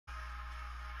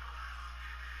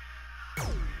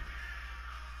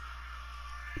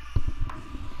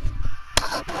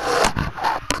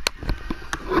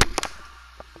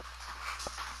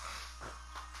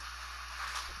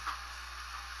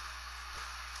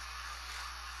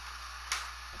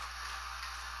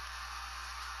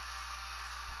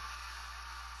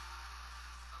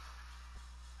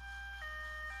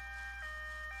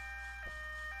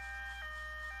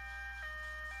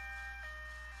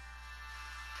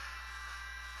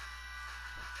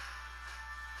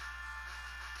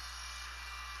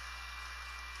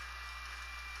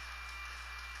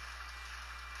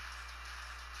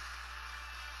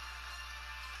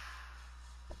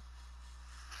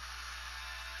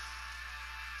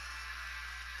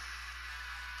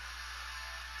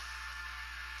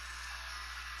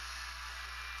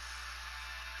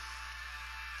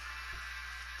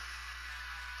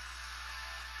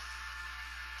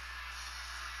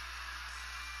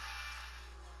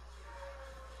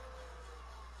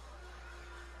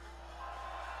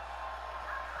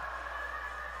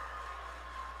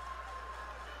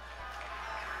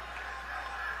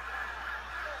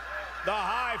the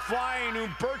high-flying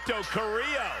Humberto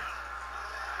Carrillo.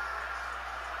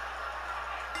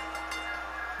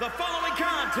 The following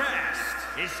contest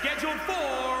is scheduled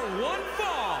for one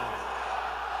fall.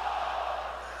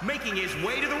 Making his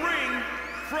way to the ring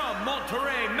from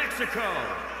Monterrey, Mexico,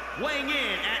 weighing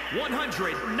in at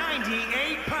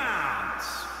 198 pounds,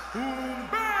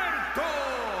 Humberto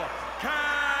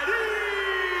Carillo.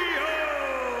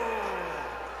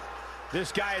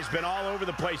 This guy has been all over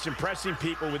the place, impressing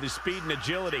people with his speed and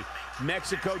agility.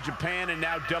 Mexico, Japan, and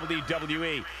now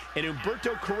WWE. And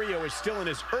Humberto Carrillo is still in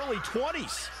his early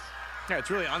 20s. Yeah, it's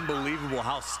really unbelievable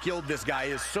how skilled this guy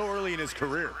is so early in his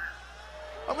career.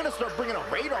 I'm going to start bringing a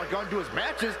radar gun to his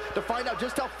matches to find out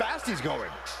just how fast he's going.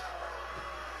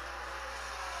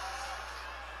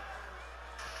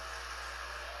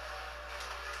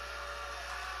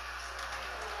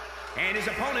 And his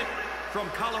opponent from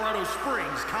Colorado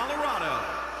Springs, Colorado,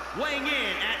 weighing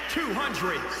in at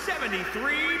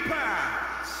 273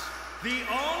 pounds, the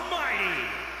almighty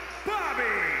Bobby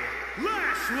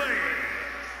Lashley.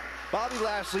 Bobby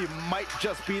Lashley might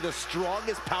just be the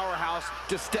strongest powerhouse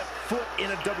to step foot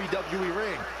in a WWE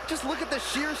ring. Just look at the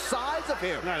sheer size of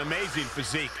him. An amazing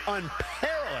physique,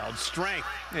 unparalleled strength.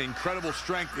 Incredible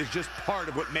strength is just part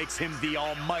of what makes him the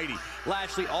almighty.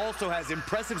 Lashley also has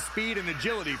impressive speed and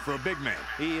agility for a big man.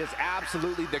 He is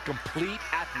absolutely the complete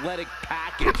athletic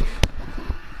package.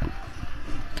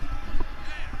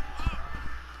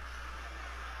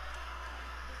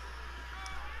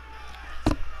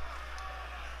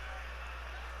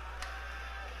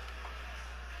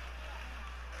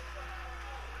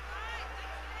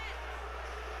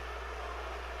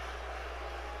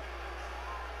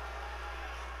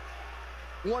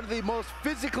 One of the most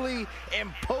physically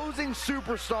imposing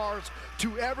superstars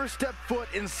to ever step foot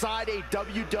inside a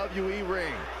WWE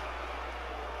ring.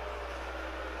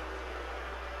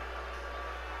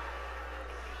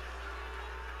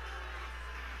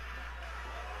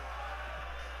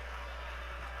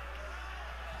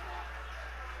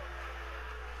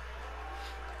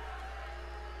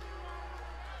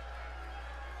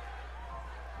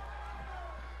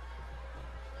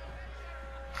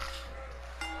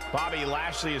 Bobby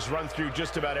Lashley has run through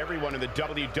just about everyone in the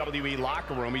WWE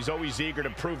locker room. He's always eager to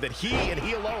prove that he and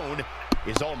he alone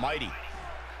is almighty.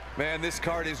 Man, this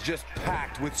card is just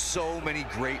packed with so many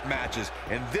great matches,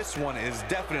 and this one is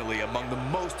definitely among the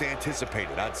most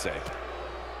anticipated, I'd say.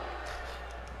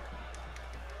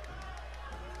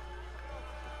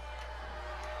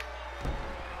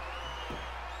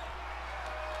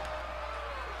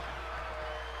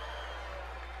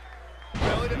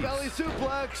 Belly-to-belly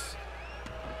suplex.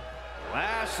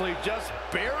 Lashley just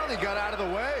barely got out of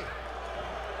the way.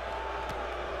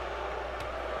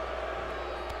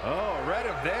 Oh, read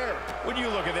him there. When you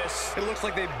look at this, It looks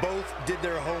like they both did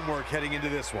their homework heading into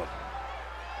this one.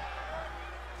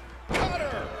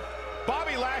 cutter!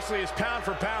 Bobby Lashley is pound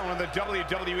for pound one of the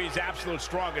WWE's absolute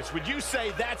strongest. Would you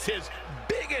say that's his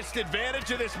biggest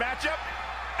advantage in this matchup?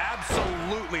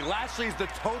 Absolutely. Lashley's the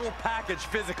total package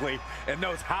physically and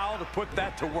knows how to put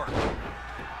that to work.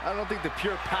 I don't think the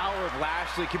pure power of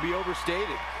Lashley can be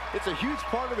overstated. It's a huge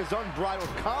part of his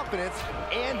unbridled confidence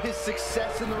and his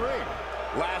success in the ring.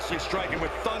 Lashley striking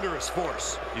with thunderous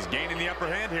force. He's gaining the upper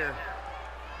hand here.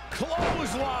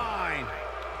 Clothesline!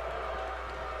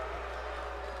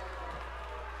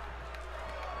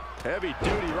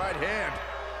 Heavy-duty right hand.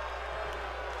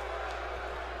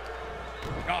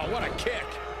 Oh, what a kick.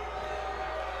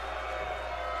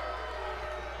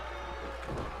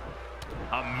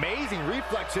 Amazing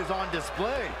reflexes on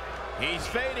display. He's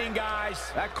fading,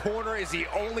 guys. That corner is the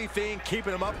only thing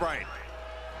keeping him upright.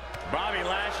 Bobby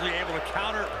Lashley able to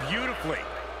counter beautifully.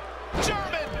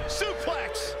 German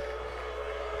suplex.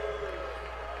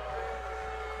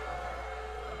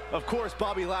 Of course,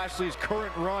 Bobby Lashley's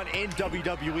current run in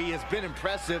WWE has been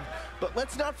impressive, but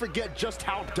let's not forget just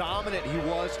how dominant he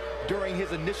was during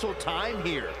his initial time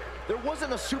here. There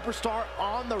wasn't a superstar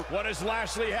on the... What does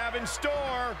Lashley have in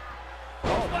store?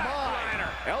 Oh, my!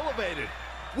 Elevated.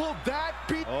 Will that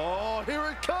be... Oh, here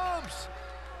it comes!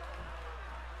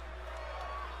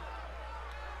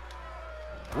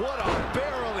 What a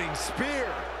barreling spear!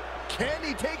 Can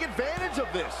he take advantage of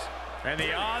this? And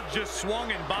the odds just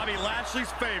swung in Bobby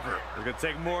Lashley's favor. They're going to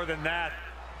take more than that.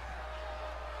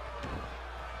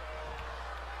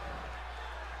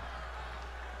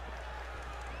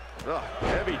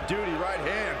 Heavy-duty right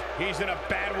hand. He's in a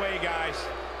bad way, guys.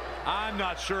 I'm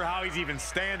not sure how he's even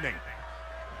standing.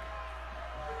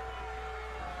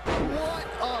 What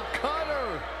a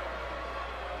cutter!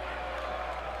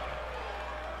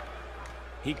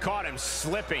 He caught him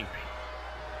slipping.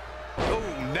 Oh,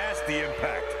 nasty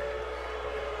impact.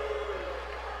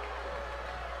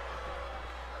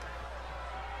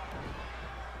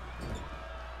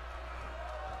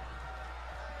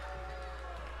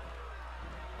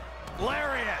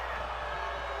 Lariat.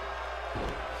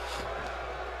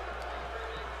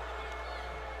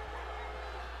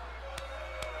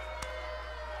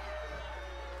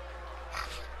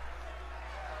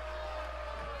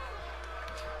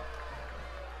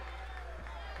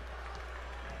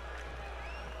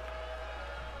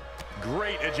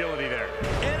 Great agility there.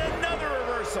 And another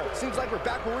reversal. Seems like we're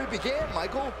back where we began,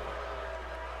 Michael.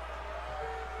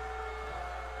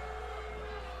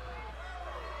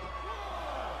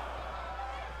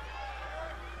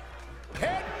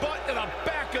 Headbutt to the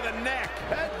back of the neck.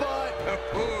 Headbutt.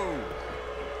 Ooh.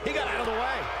 He got out of the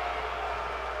way.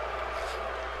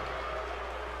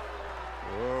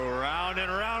 Oh, round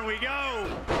and round we go.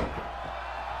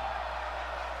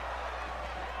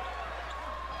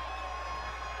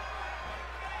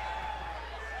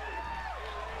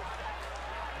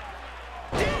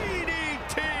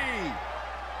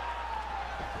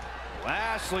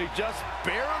 Lashley just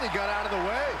barely got out of the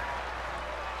way.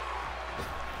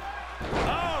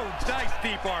 Oh, nice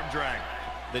deep arm drag.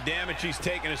 The damage he's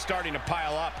taken is starting to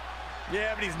pile up.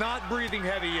 Yeah, but he's not breathing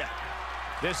heavy yet.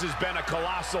 This has been a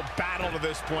colossal battle to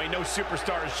this point. No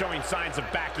superstar is showing signs of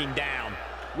backing down.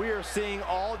 We are seeing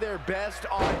all their best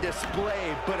on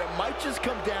display, but it might just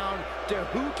come down to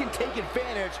who can take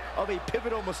advantage of a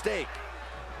pivotal mistake.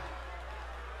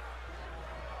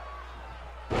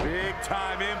 Big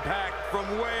time impact from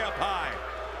way up high.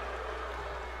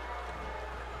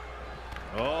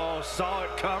 Oh, saw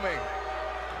it coming.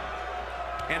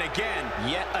 And again,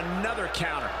 yet another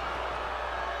counter.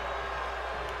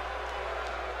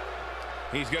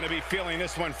 He's going to be feeling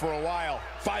this one for a while,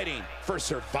 fighting for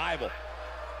survival.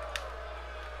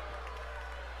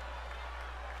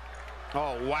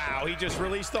 Oh, wow, he just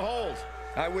released the hold.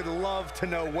 I would love to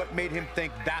know what made him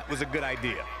think that was a good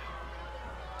idea.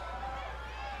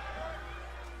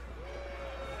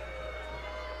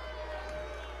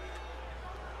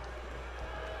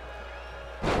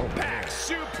 Back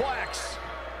suplex.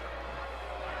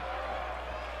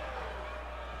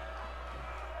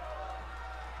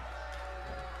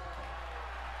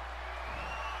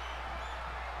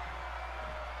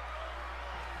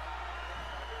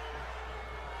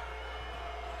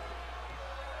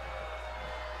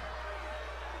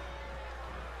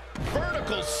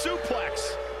 Vertical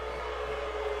suplex.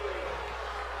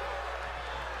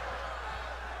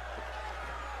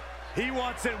 He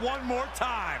wants it one more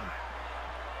time.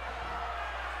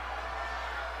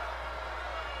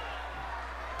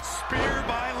 Spear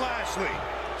by Lashley.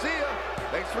 See ya.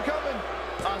 Thanks for coming.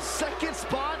 A second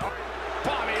spot.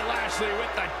 Bobby Lashley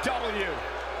with the W.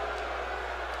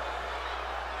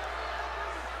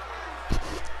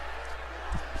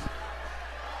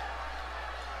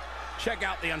 Check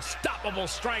out the unstoppable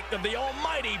strength of the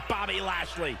almighty Bobby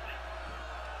Lashley.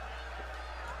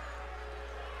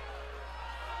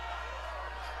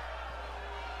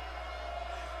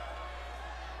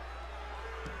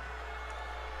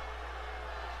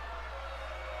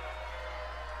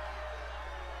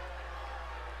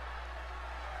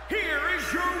 Here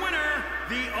is your winner,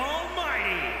 the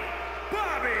almighty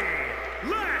Bobby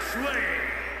Lashley.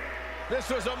 This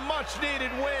was a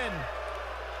much-needed win.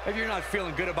 If you're not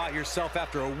feeling good about yourself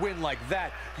after a win like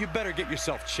that, you better get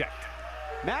yourself checked.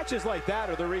 Matches like that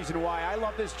are the reason why I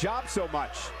love this job so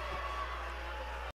much.